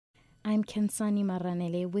I'm Kensani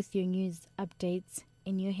Maranele with your news updates.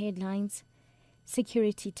 In your headlines,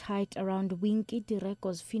 security tight around Winky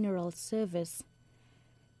Direko's funeral service.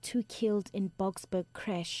 2 killed in Boksburg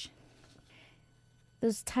crash.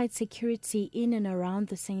 There's tight security in and around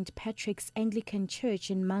the St. Patrick's Anglican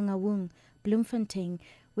Church in Mangaung, Bloemfontein,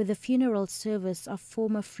 where the funeral service of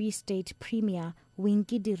former Free State Premier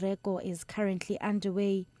Winky Direko is currently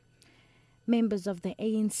underway. Members of the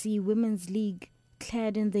ANC Women's League,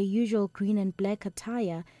 clad in their usual green and black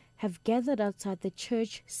attire, have gathered outside the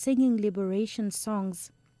church singing liberation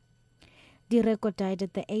songs. Direko died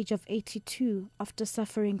at the age of 82 after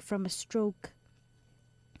suffering from a stroke.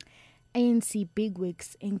 ANC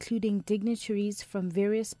bigwigs, including dignitaries from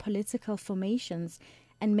various political formations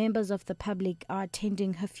and members of the public, are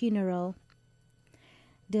attending her funeral.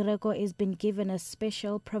 Direko has been given a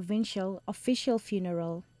special provincial official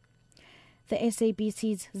funeral. The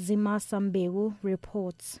SABC's Zima Sambewu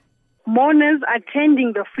reports. Mourners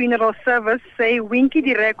attending the funeral service say Winky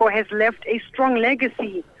Direko has left a strong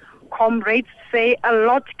legacy. Comrades say a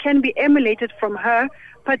lot can be emulated from her,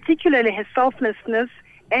 particularly her selflessness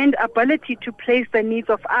and ability to place the needs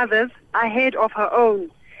of others ahead of her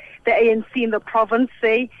own. The ANC in the province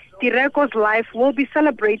say Direko's life will be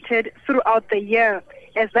celebrated throughout the year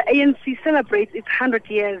as the ANC celebrates its 100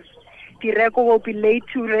 years. Direko will be laid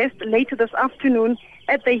to rest later this afternoon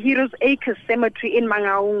at the Heroes Acres Cemetery in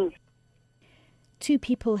Mangaung. 2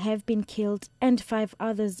 people have been killed and 5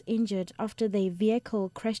 others injured after their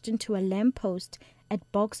vehicle crashed into a lamppost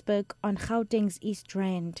at Boksburg on Gauteng's East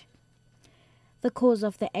Rand. The cause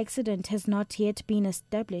of the accident has not yet been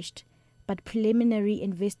established, but preliminary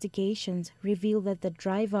investigations reveal that the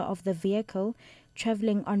driver of the vehicle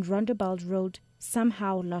travelling on Rondebult Road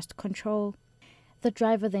somehow lost control. The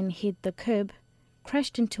driver then hit the curb,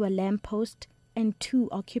 crashed into a lamppost, and 2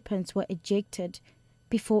 occupants were ejected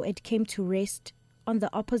before it came to rest on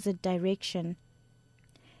the opposite direction.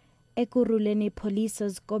 Ekurhuleni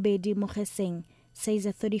Police's Kobedi Mogeseng says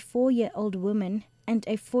a 34-year-old woman and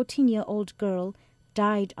a 14-year-old girl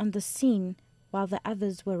died on the scene while the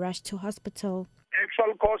others were rushed to hospital.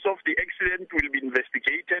 Actual cause of the accident will be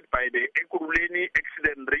investigated by the Ekurhuleni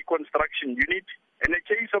Accident Reconstruction Unit, and a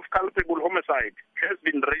case of culpable homicide has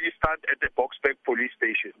been registered at the Boksburg police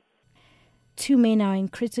station. 2 men are in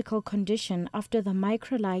critical condition after the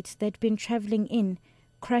microlight they'd been travelling in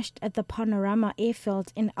crashed at the Panorama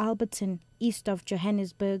Airfield in Alberton, east of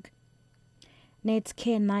Johannesburg.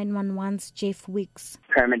 Netcare 911's Jeff Wicks.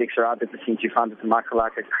 Paramedics arrived at the scene to find that the microlight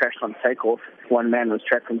had crashed on takeoff. 1 man was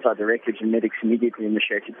trapped inside the wreckage and medics immediately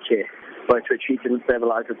initiated care. Both were treated and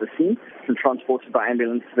stabilized at the scene and transported by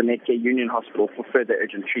ambulance to the Netcare Union Hospital for further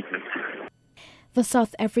urgent treatment. The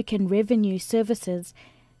South African Revenue Services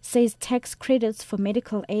says tax credits for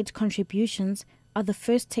medical aid contributions are the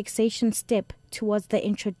first taxation step towards the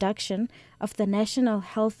introduction of the National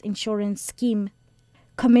Health Insurance Scheme.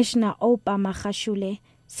 Commissioner Oupa Magashule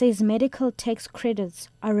says medical tax credits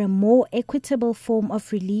are a more equitable form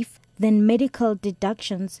of relief than medical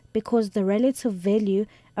deductions because the relative value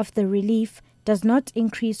of the relief does not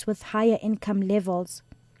increase with higher income levels.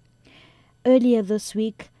 Earlier this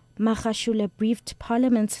week, Magashule briefed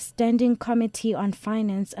Parliament's Standing Committee on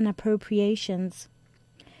Finance and Appropriations.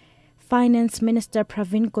 Finance Minister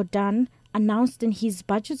Pravin Gordhan announced in his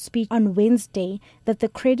budget speech on Wednesday that the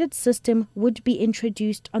credit system would be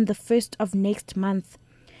introduced on the 1st of next month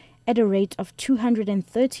at a rate of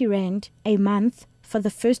 230 Rand a month for the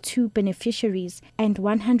first 2 beneficiaries and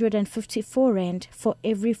 154 Rand for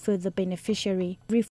every further beneficiary.